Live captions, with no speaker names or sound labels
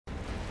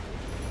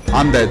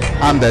I'm dead.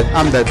 I'm dead.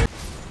 I'm dead.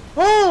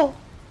 Oh!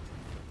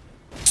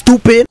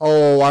 Stupid.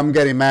 Oh, I'm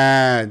getting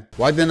mad.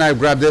 Why didn't I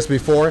grab this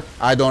before?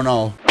 I don't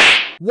know.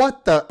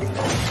 What the?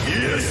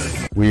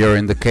 Yes. We are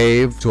in the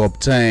cave to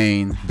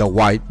obtain the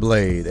white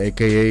blade,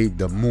 aka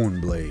the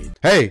moon blade.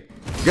 Hey,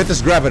 get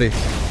this gravity.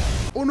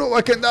 Oh no,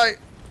 I can't die.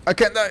 I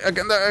can't die. I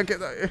can't die. I can't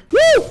die.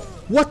 Woo!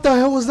 What the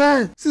hell was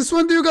that? Since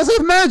when do you guys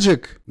have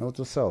magic? Note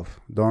to self.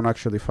 Don't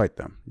actually fight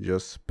them.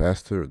 Just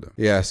pass through them.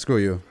 Yeah, screw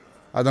you.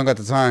 I don't got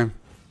the time.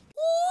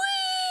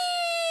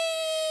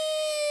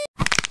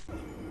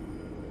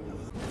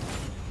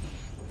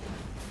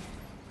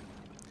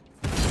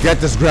 Get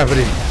this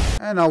gravity.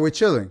 And now we're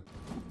chilling.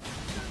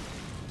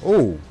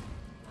 Oh.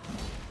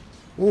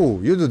 Oh,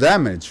 you do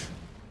damage.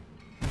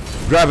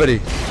 Gravity.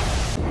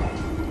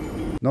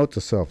 Note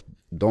to self.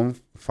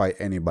 Don't fight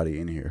anybody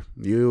in here.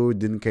 You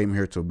didn't came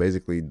here to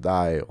basically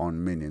die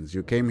on minions.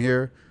 You came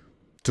here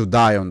to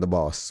die on the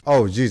boss.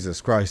 Oh,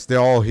 Jesus Christ. They're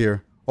all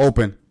here.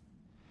 Open.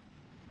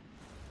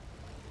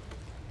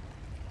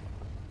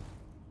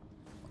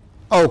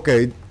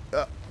 Okay.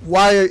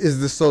 Why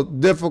is this so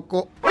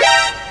difficult?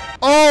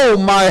 Oh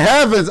my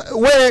heavens!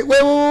 Wait!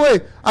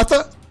 I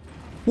thought,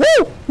 woo!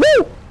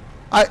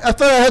 I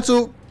thought I had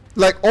to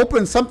like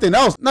open something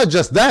else, not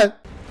just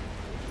that.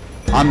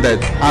 I'm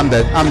dead. I'm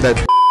dead. I'm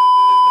dead.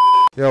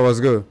 Yo, what's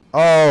good?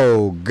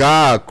 Oh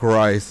God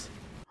Christ!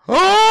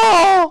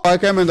 Oh! I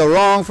came in the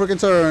wrong freaking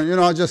turn. You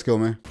know, just kill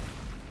me.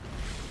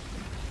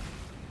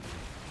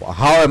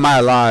 How am I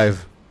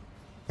alive?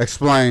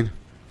 Explain.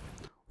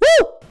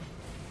 Woo!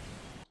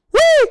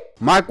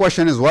 My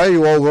question is, why are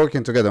you all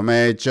working together,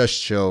 mate?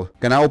 Just chill.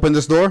 Can I open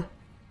this door?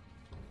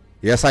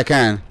 Yes, I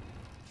can.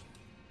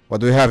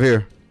 What do we have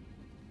here?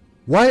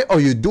 Why are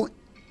you doing?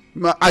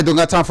 I don't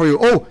got time for you.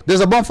 Oh,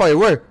 there's a bonfire.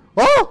 Where?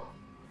 Oh!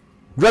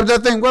 Grab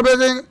that thing. Grab that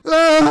thing.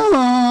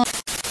 Ah!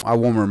 I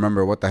won't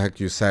remember what the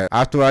heck you said.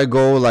 After I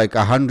go like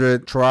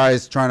 100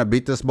 tries trying to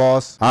beat this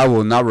boss, I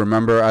will not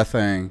remember a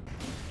thing.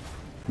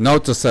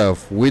 Note to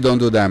self, we don't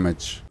do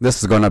damage.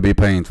 This is gonna be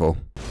painful.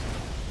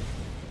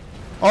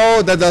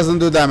 Oh, that doesn't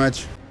do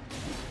damage.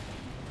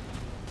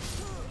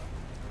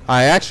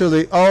 I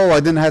actually, oh, I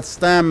didn't have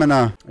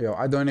stamina. Yo,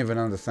 I don't even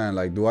understand.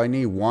 Like, do I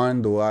need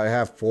one? Do I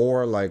have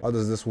four? Like, how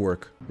does this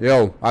work?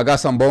 Yo, I got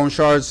some bone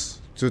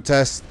shards to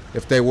test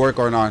if they work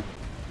or not.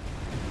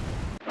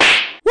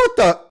 What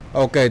the?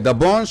 Okay, the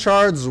bone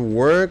shards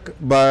work,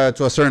 but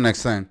to a certain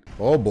extent.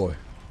 Oh boy.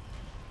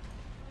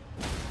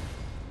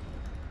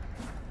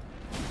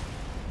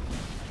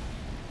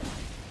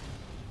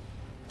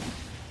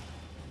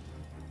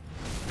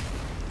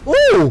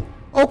 Ooh,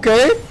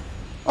 okay.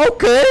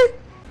 Okay.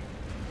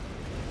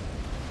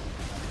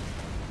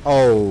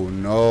 Oh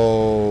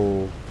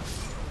no.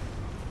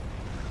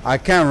 I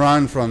can't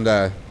run from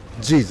that.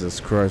 Jesus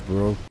Christ,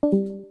 bro.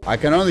 I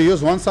can only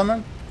use one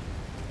summon?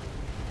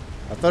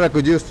 I thought I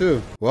could use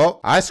two.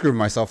 Well, I screwed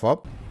myself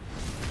up.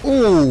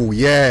 Ooh,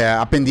 yeah,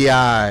 up in the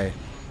eye.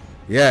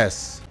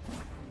 Yes.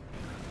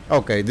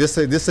 Okay, this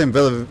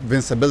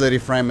invincibility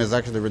frame is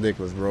actually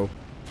ridiculous, bro.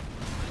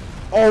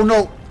 Oh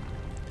no.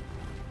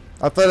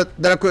 I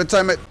thought that I could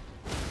time it.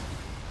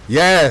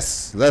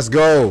 Yes, let's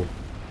go.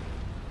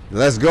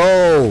 Let's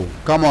go.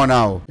 Come on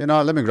now. You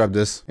know, let me grab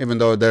this. Even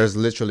though there's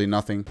literally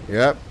nothing.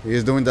 Yep,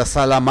 he's doing the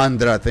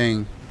salamandra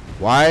thing.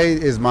 Why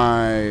is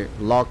my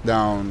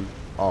lockdown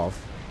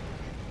off?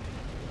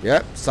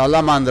 Yep,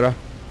 salamandra.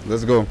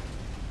 Let's go.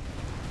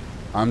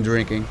 I'm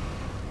drinking.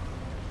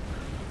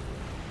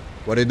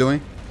 What are you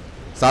doing?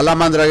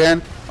 Salamandra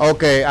again?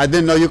 Okay, I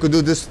didn't know you could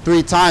do this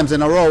 3 times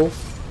in a row.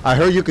 I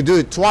heard you could do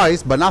it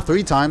twice, but not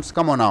 3 times.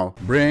 Come on now.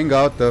 Bring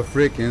out the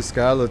freaking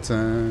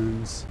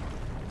skeletons.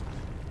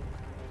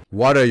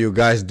 What are you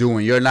guys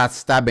doing? You're not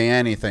stabbing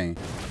anything.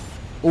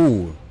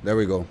 Ooh, there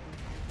we go.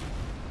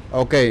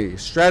 Okay,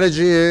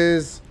 strategy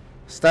is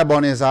stab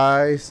on his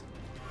eyes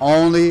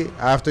only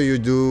after you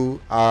do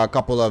a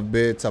couple of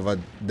bits of a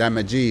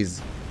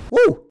damages.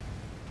 Woo!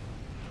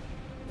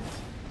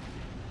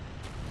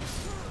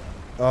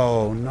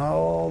 Oh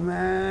no,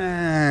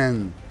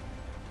 man.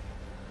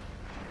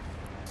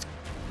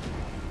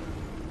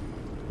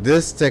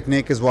 This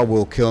technique is what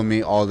will kill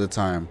me all the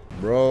time.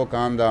 Bro,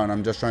 calm down.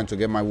 I'm just trying to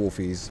get my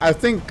wolfies. I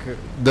think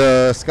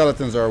the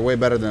skeletons are way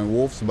better than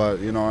wolves, but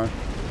you know,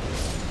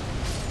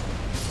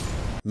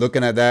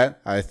 looking at that,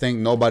 I think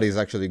nobody's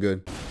actually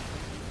good.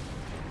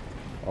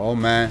 Oh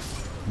man,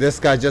 this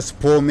guy just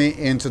pulled me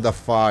into the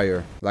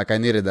fire. Like I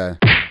needed that.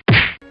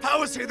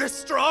 How is he this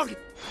strong?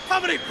 How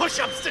many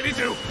push-ups did he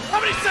do? How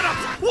many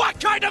sit-ups? What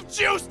kind of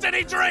juice did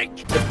he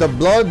drink? If the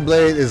blood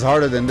blade is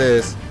harder than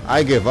this,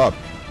 I give up.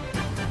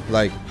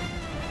 Like,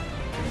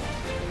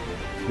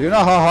 do you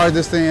know how hard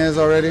this thing is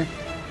already?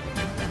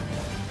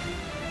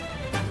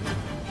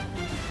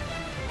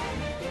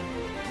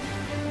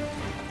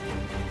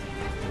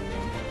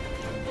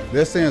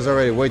 This thing is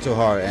already way too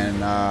hard,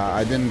 and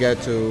I didn't get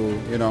to,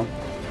 you know.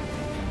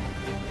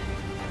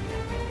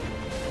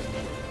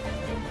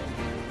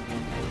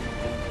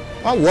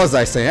 What was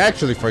I saying? I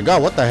actually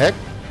forgot. What the heck?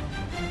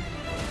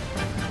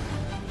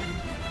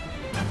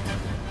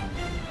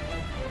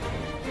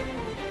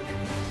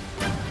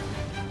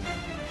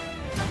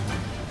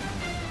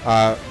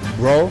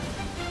 Bro,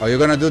 are you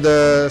gonna do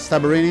the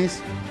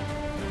Staberinis?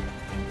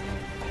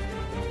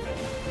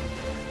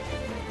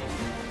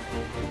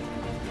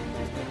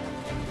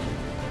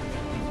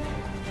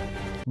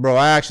 Bro,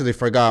 I actually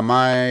forgot.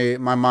 My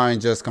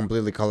mind just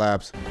completely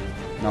collapsed.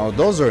 No,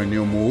 those are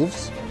new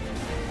moves.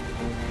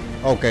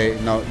 Okay,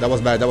 no, that was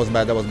bad. That was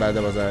bad. That was bad.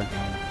 That was bad.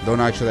 Don't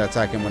actually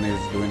attack him when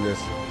he's doing this.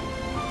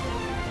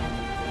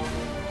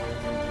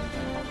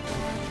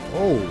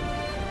 Oh.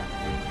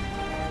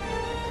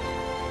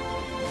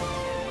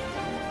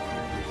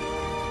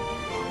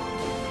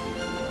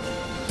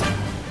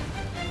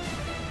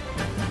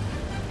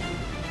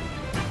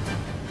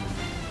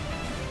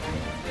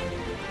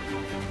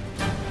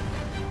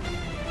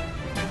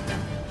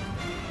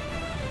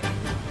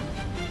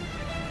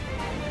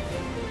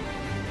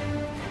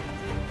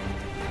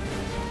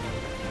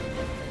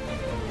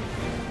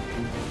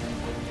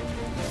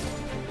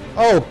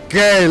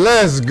 Okay,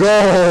 let's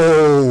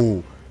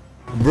go.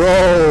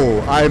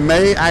 Bro, I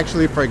may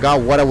actually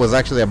forgot what I was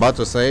actually about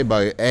to say,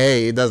 but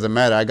hey, it doesn't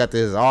matter. I got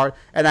this art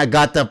and I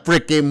got the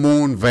freaking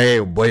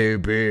Moonveil,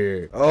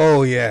 baby.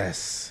 Oh,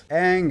 yes.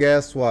 And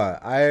guess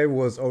what? I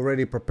was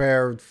already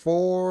prepared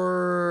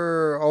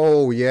for...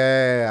 Oh,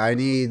 yeah, I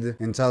need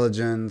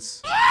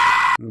intelligence.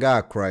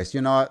 God Christ,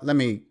 you know what? Let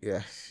me...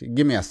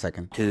 give me a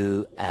second.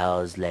 2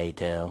 hours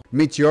later.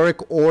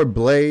 Meteoric Ore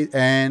Blade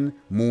and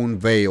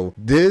Moonveil.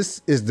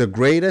 This is the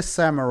greatest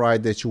samurai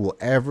that you will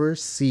ever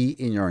see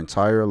in your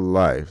entire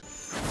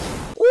life.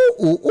 Ooh,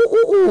 ooh, ooh,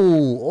 ooh,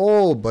 ooh.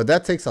 Oh, but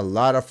that takes a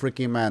lot of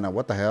freaking mana.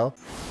 What the hell?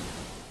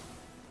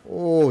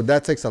 Oh,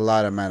 that takes a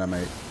lot of mana,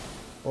 mate.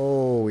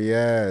 Oh,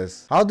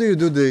 yes. How do you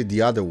do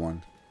the other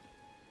one?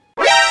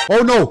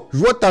 Oh no!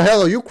 What the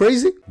hell? Are you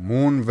crazy?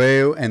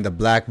 Moonveil and the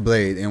Black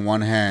Blade in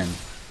one hand.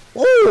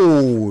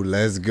 Oh,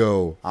 let's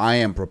go. I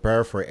am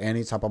prepared for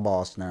any type of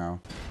boss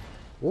now.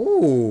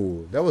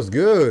 Oh, that was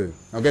good.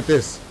 Now get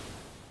this.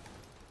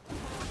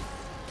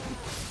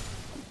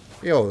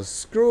 Yo,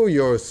 screw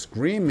your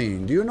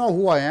screaming. Do you know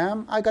who I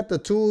am? I got the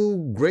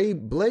 2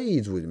 great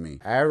blades with me.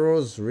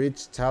 Arrows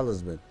Rich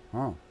Talisman.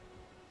 Huh.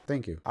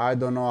 Thank you. I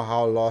don't know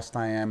how lost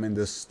I am in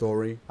this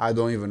story. I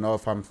don't even know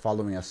if I'm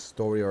following a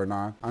story or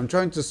not. I'm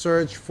trying to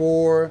search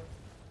for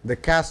the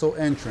castle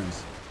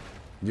entrance.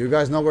 Do you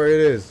guys know where it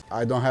is?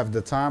 I don't have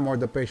the time or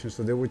the patience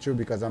to deal with you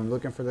because I'm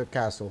looking for the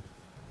castle.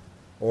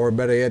 Or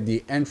better yet,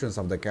 the entrance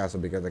of the castle,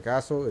 because the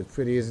castle is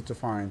pretty easy to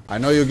find. I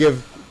know you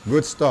give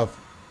good stuff.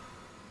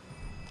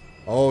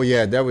 Oh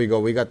yeah, there we go.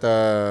 We got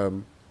the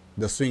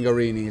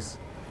swingerinis.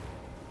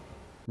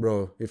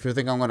 Bro, if you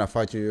think I'm gonna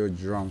fight you, you're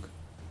drunk.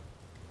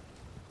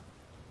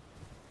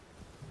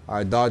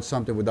 I dodged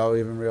something without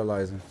even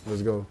realizing.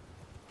 Let's go.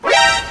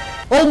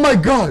 Oh my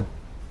god!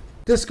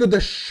 This scared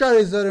the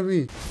shit out of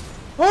me.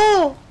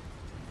 Oh!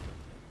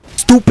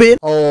 Stupid!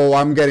 Oh,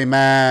 I'm getting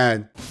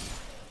mad.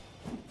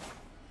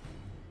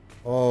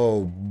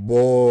 Oh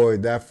boy,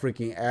 that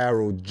freaking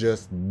arrow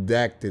just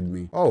decked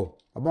me. Oh,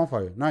 a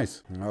bonfire.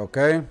 Nice.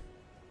 Okay.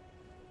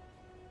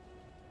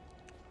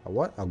 A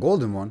what? A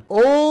golden one.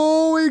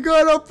 Oh, we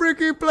got a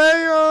freaking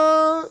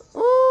player!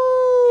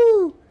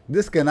 Oh!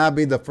 This cannot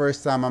be the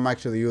first time I'm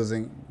actually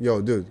using... Yo,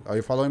 dude, are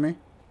you following me?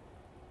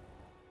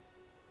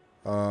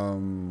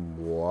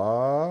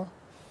 What?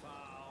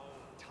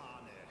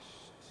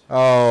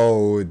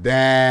 Oh,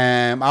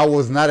 damn. I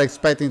was not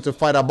expecting to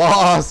fight a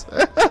boss.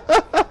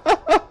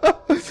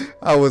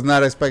 I was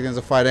not expecting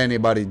to fight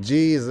anybody.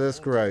 Jesus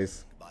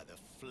Christ. By the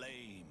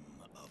flame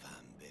of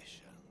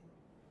ambition.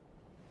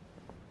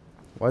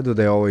 Why do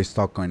they always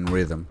talk in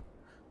rhythm?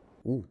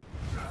 Ooh.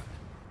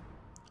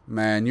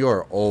 Man,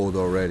 you're old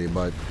already,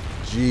 but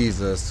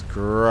Jesus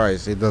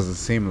Christ, it doesn't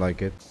seem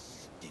like it.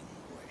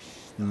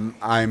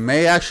 I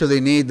may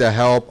actually need the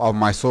help of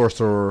my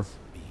sorcerer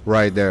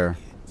right there.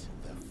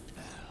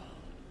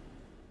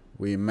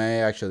 We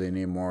may actually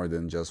need more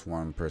than just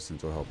one person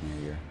to help me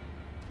here.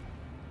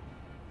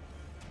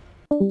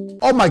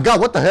 Oh my god,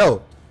 what the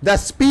hell?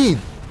 That speed!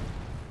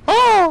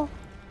 Oh!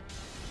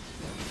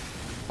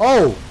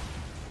 Oh!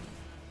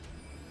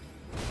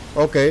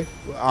 Okay,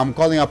 I'm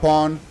calling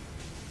upon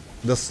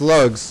the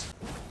slugs.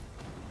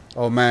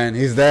 Oh man,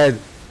 he's dead.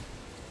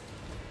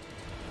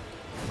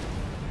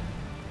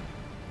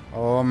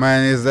 Oh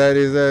man, he's dead,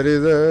 he's dead,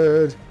 he's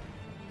dead.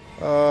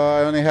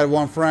 I only had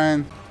one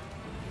friend.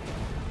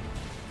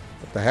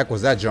 What the heck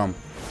was that jump?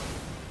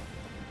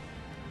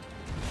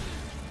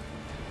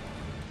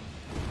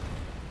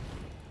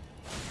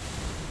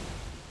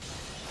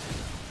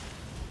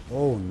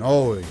 Oh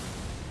no.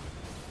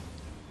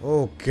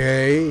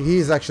 Okay,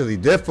 he's actually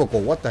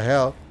difficult. What the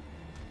hell?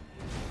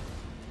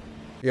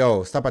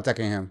 Yo, stop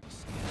attacking him.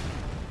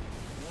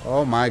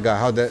 Oh my god,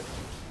 how that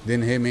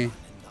didn't hit me.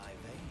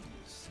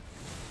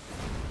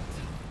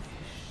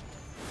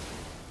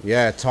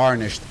 Yeah,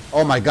 tarnished.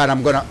 Oh my god,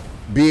 I'm gonna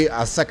be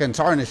a second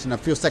tarnished in a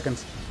few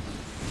seconds.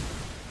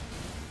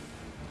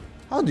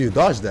 How do you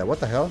dodge that? What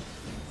the hell?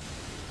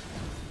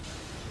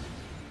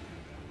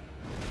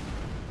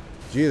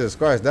 Jesus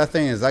Christ, that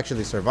thing is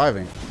actually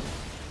surviving.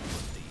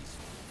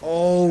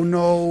 Oh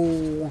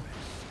no.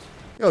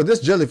 Yo,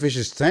 this jellyfish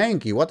is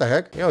tanky. What the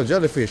heck? Yo,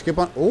 jellyfish, keep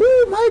on.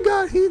 Oh my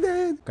god, he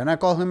dead. Can I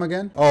call him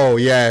again? Oh,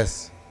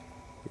 yes.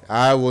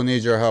 I will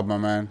need your help, my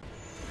man.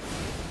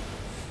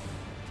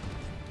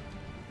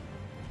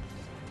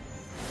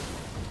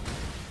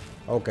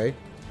 Okay.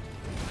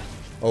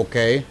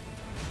 Okay.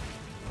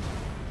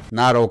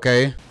 Not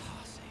okay.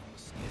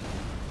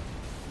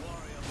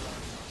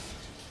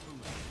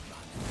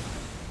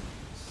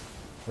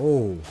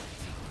 Oh.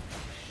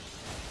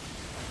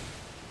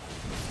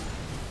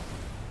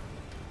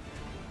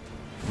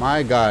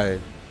 My guy.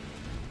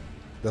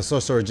 The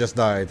sorcerer just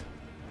died.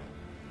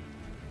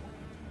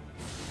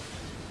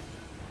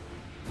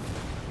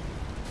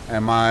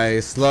 And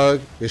my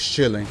slug is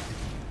chilling.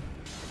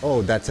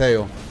 Oh, that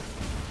tail.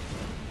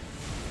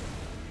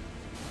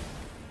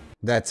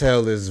 That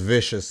tail is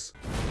vicious.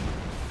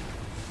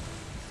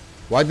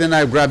 Why didn't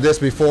I grab this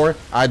before?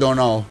 I don't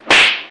know.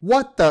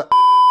 What the?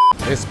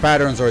 His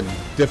patterns are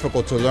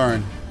difficult to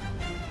learn.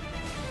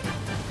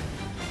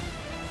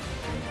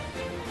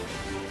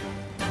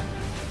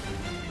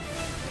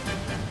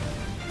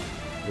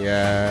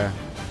 Yeah.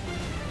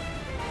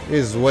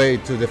 It's way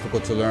too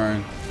difficult to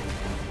learn.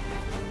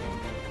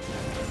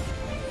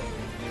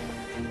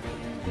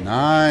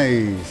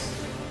 Nice.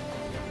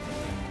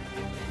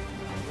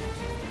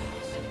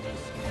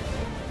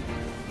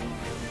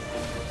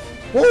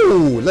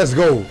 Woo! Let's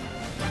go.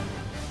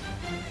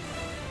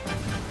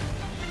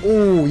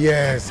 Oh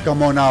yes,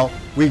 come on now.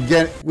 We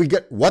get.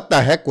 What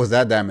the heck was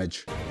that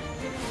damage?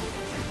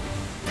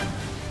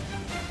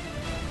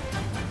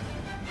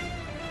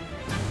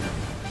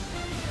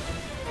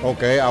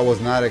 Okay, I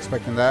was not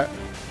expecting that.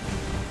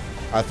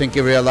 I think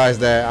he realized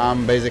that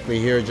I'm basically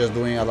here just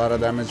doing a lot of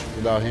damage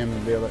without him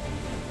being like,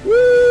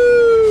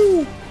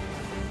 woo!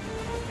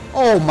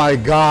 Oh my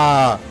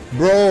god,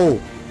 bro,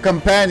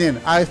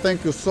 companion, I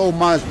thank you so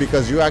much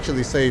because you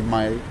actually saved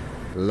my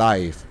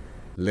life.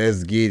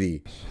 Let's get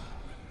it.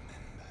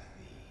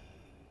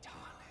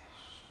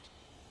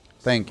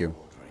 Thank you.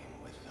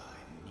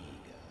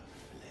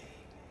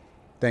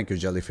 Thank you,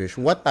 jellyfish.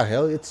 What the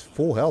hell? It's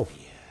full health.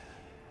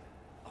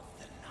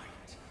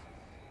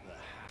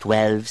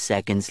 12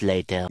 seconds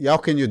later. How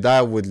can you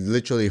die with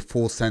literally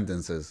full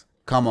sentences?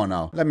 Come on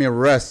now. Let me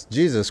rest.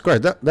 Jesus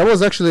Christ. That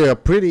was actually a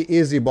pretty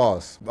easy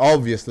boss.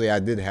 Obviously, I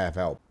did have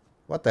help.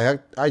 What the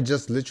heck? I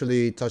just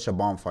literally touched a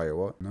bonfire.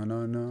 What? No,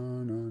 no, no,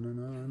 no, no,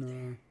 no,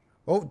 no.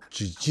 Oh,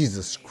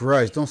 Jesus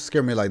Christ. Don't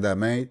scare me like that,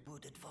 mate.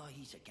 Would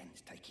advise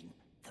against taking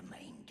the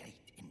main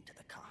gate into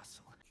the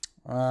castle.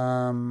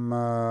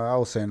 I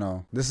will say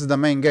no. This is the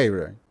main gate,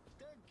 right?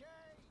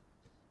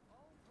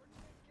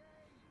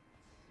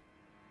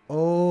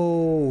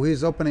 Oh,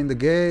 he's opening the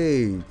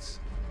gates.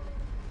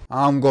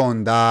 I'm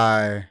gonna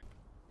die.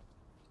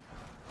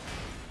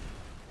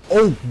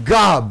 Oh,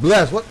 God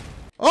bless. What?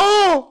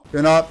 Oh,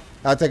 you know,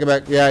 I'll take it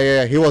back.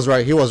 Yeah. He was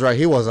right. He was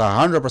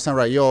 100%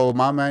 right. Yo,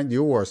 my man,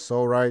 you were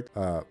so right.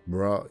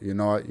 Bro, you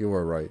know what? You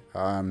were right.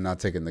 I'm not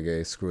taking the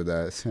gate. Screw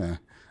that.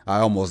 I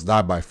almost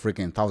died by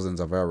freaking thousands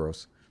of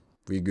arrows.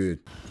 We good.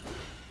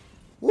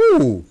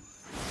 Ooh.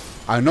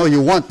 I know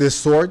you want this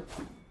sword.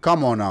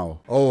 Come on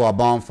now. Oh, a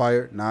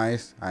bonfire.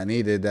 Nice. I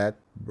needed that.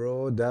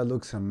 Bro, that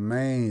looks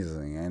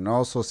amazing. And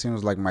also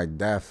seems like my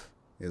death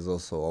is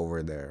also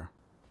over there.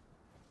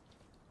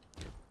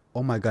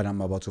 Oh my god,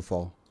 I'm about to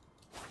fall.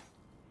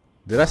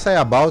 Did I say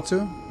about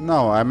to?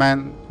 No, I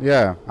meant,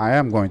 yeah, I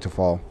am going to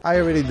fall. I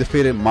already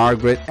defeated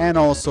Margit and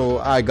also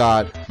I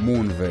got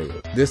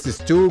Moonveil. This is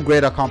 2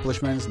 great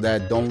accomplishments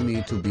that don't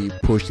need to be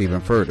pushed even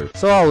further.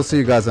 So I will see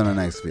you guys in the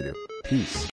next video. Peace.